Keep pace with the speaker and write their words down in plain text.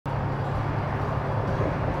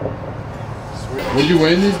What are you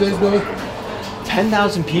weighing these days, Billy?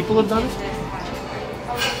 10,000 people have done it?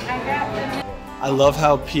 I love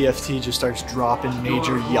how PFT just starts dropping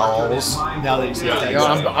major y'alls now that he's here. Yo,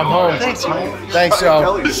 I'm home. Thanks, man. Thanks,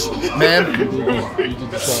 yo. Ma'am.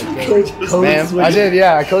 Ma'am. I did,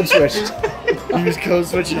 yeah. I code switched. He was code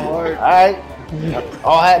switching hard. All right.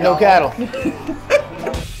 All hat, no cattle.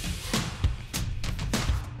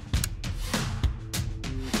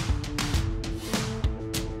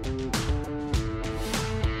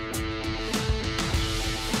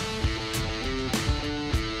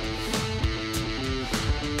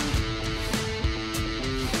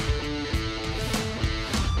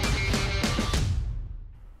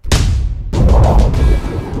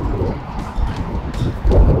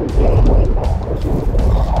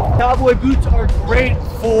 Cowboy boots are great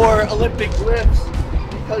for Olympic lifts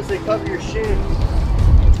because they cover your shins.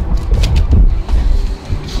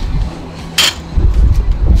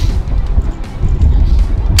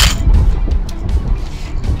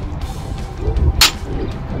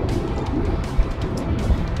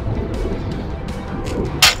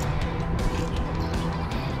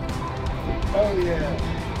 Oh yeah.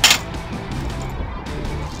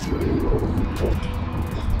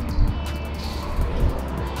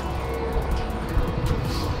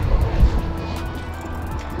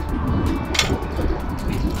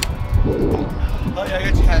 Oh yeah, I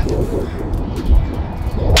got your hat.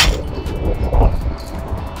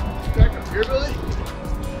 You back up here, Billy?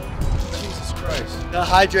 Jesus Christ. Got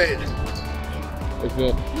hydrated. I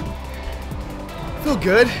feel. I feel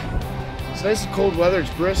good. It's nice and cold weather. It's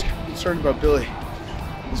brisk. I'm concerned about Billy.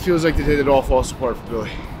 This feels like the day that all falls apart for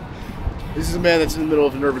Billy. This is a man that's in the middle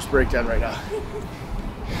of a nervous breakdown right now.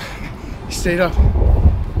 He stayed up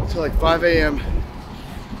until like 5 a.m.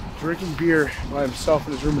 drinking beer by himself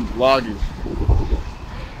in his room and vlogging.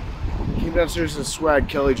 Came downstairs in a Swag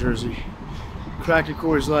Kelly jersey, cracked a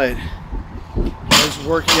Coors Light, and was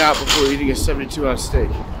working out before eating a 72-ounce steak.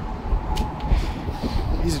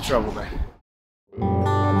 He's in trouble, man.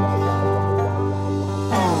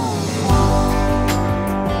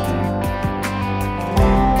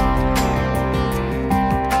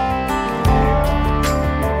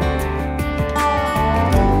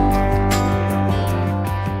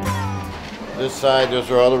 This side, those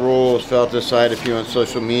are all the rules. Fill out this side. If you're on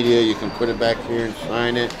social media, you can put it back here and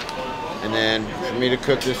sign it. And then for me to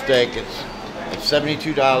cook this steak, it's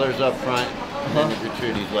 $72 up front, and then the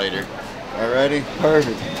gratuities later. Alrighty?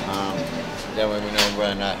 Perfect. That way we know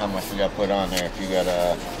whether or not how much we got to put on there. If you got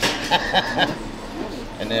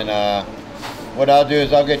and then what I'll do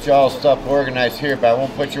is I'll get you all stuff organized here, but I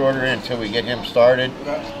won't put your order in until we get him started,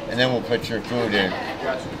 and then we'll put your food in.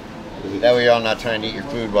 That way y'all not trying to eat your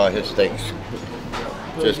food while his steak's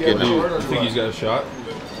just getting Do up. you think he's got a shot?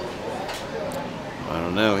 I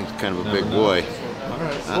don't know, he's kind of a big boy.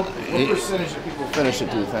 What percentage of people finish it,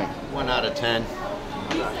 do you think? 1 out of 10.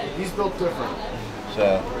 He's built different.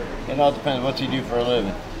 So, it all depends. What's he do for a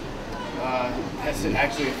living? That's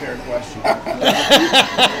actually a fair question.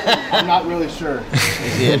 I'm not really sure.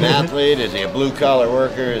 Is he an athlete? Is he a blue-collar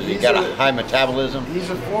worker? Has he got a high metabolism? He's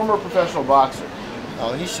a former professional boxer.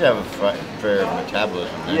 Oh, he should have a fair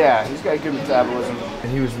metabolism, man. Yeah, he's got good metabolism.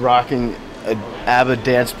 And he was rocking an ABBA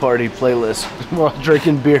dance party playlist while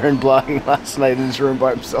drinking beer and blogging last night in his room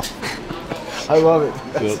by himself. I love it.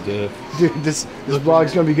 Dude, this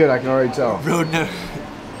vlog's gonna be good, I can already tell. Road no.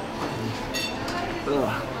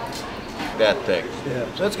 That thick. Yeah.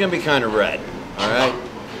 So it's going to be kind of red, all right?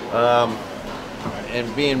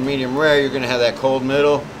 And being medium rare, you're going to have that cold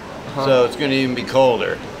middle, so it's going to even be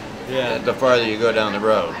colder the farther you go down the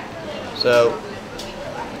road. So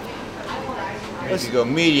if you go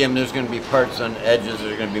medium, there's going to be parts on the edges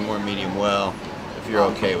that are going to be more medium well, if you're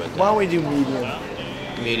okay with Why that. don't we do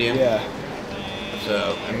medium? Medium? Yeah.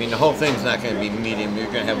 So, I mean, the whole thing's not going to be medium. You're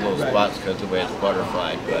going to have little spots because of the way it's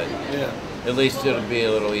butterflied, but at least it'll be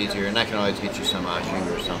a little easier. And I can always get you some au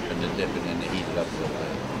jus or something to dip it in to heat it up a little bit.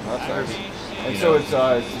 That's nice. And so it's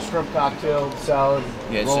a shrimp cocktail, salad,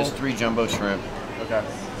 Yeah, it's roll. just 3 jumbo shrimp, Okay.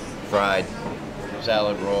 fried,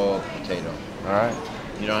 salad, roll, potato. All right.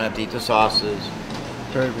 You don't have to eat the sauces,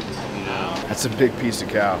 Perfect. you know. That's a big piece of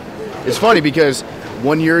cow. It's funny because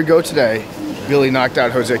 1 year ago today, Billy knocked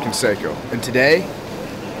out Jose Canseco. And today,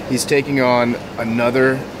 he's taking on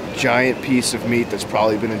another giant piece of meat that's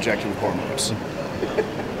probably been injected with hormones.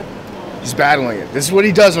 He's battling it. This is what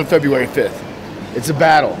he does on February 5th. It's a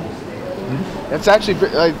battle. That's actually,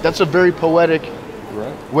 that's a very poetic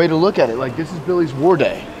way to look at it. Like, this is Billy's war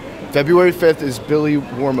day. February 5th is Billy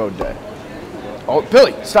War Mode Day. Oh,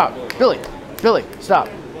 Billy, stop. Billy, stop.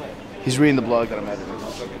 He's reading the blog that I'm editing.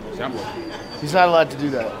 He's not allowed to do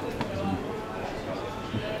that.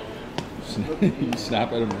 You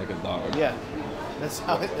snap at him like a dog. Yeah. That's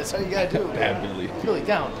how you gotta do it. Bad Billy. Billy,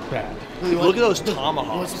 down. Bad. Billy, Look at those You want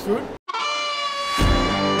tomahawks. some food?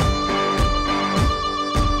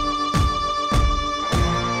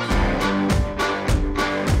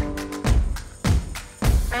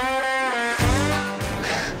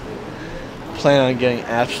 Plan on getting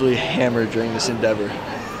absolutely hammered during this endeavor.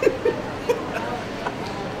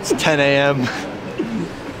 It's 10 a.m.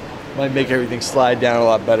 Might make everything slide down a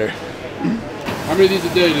lot better. How many of these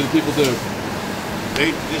a day do the people do?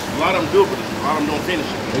 They just a lot of them do it, but a lot of them don't finish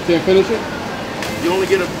it. They can't finish it? You only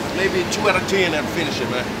get maybe 2 out of 10 that finish it,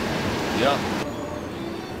 man. Yeah.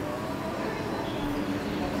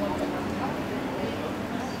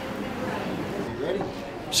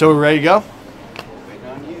 So we're ready to go? Waiting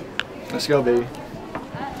on you. Let's go, baby. All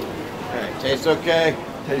right, tastes okay.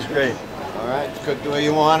 Tastes great. All right, it's cooked the way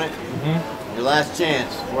you want it. Your last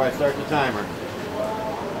chance before I start the timer.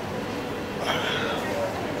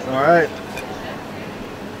 All right.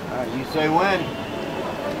 All right, you say when.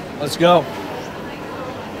 Let's go.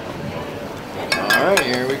 All right,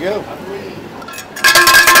 here we go.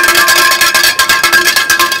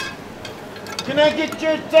 Can I get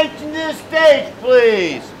your attention to the stage,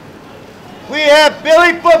 please? We have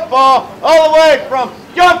Billy Football all the way from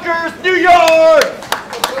Yonkers, New York.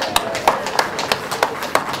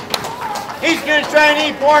 He's going to try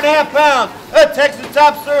and eat 4.5 pounds of Texas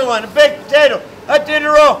top sirloin, a baked potato, a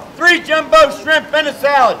dinner roll, 3 jumbo shrimp, and a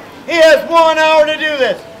salad. He has 1 hour to do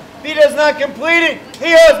this. If he does not complete it,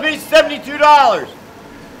 he owes me $72.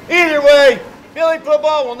 Either way, Billy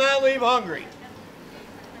Football will not leave hungry.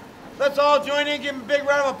 Let's all join in, give him a big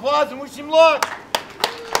round of applause, and wish him luck.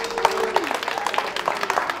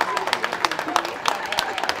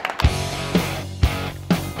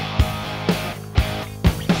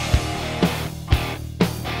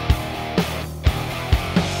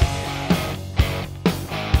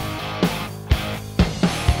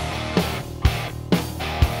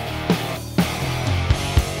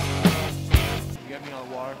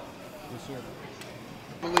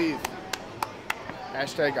 Believe.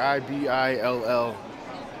 Hashtag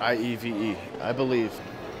IBILLIEVE. I believe.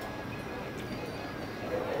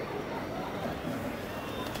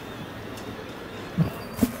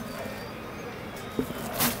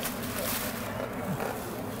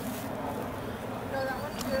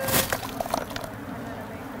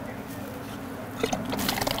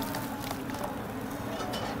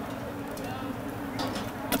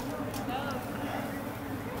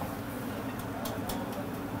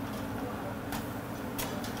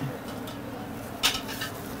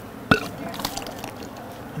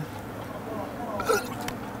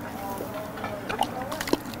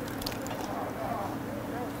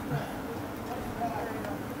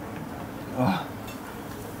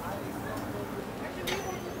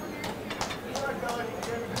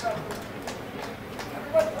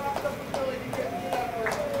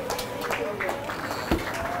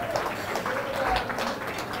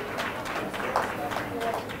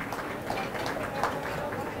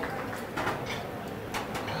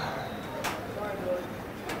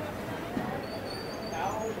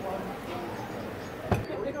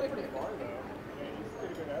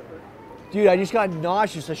 Dude, I just got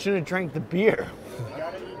nauseous. I shouldn't have drank the beer.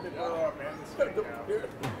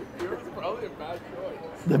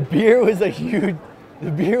 The beer was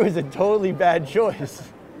a totally bad choice.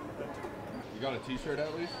 You got a t-shirt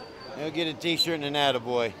at least? He'll get a t-shirt and an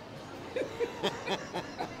attaboy.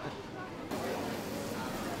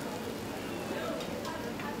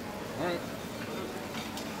 All right.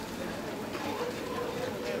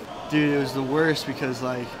 Dude, it was the worst because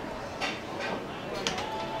like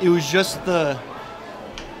it was just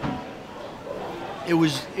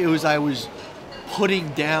I was putting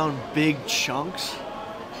down big chunks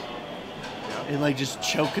and like just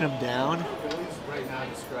choking them down. Right now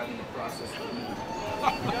describing the process.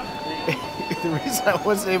 The reason I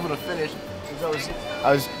wasn't able to finish is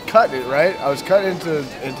I was cutting it, right? I was cutting into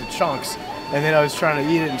chunks, and then I was trying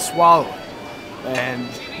to eat it and swallow it, and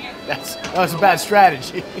that was a bad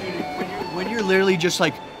strategy. When you're literally just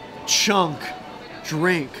like chunk,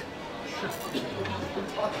 drink.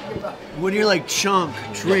 When you're like chunk,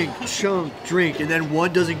 drink, and then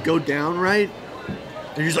one doesn't go down right,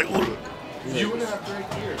 and you're just like, ugh. You wouldn't have drank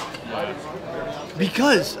beer. Why did you?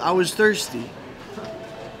 Because I was thirsty.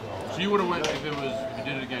 So you would have went, if you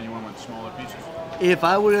did it again, you would have went smaller pieces? If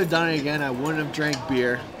I would have done it again, I wouldn't have drank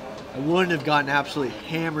beer. I wouldn't have gotten absolutely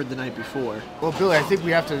hammered the night before. Well, Billy, I think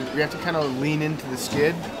we have to kind of lean into the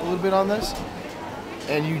skid a little bit on this,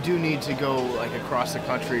 and you do need to go like across the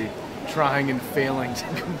country trying and failing to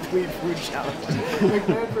complete food challenges.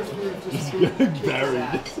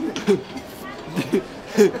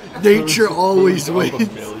 Nature always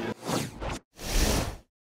wins.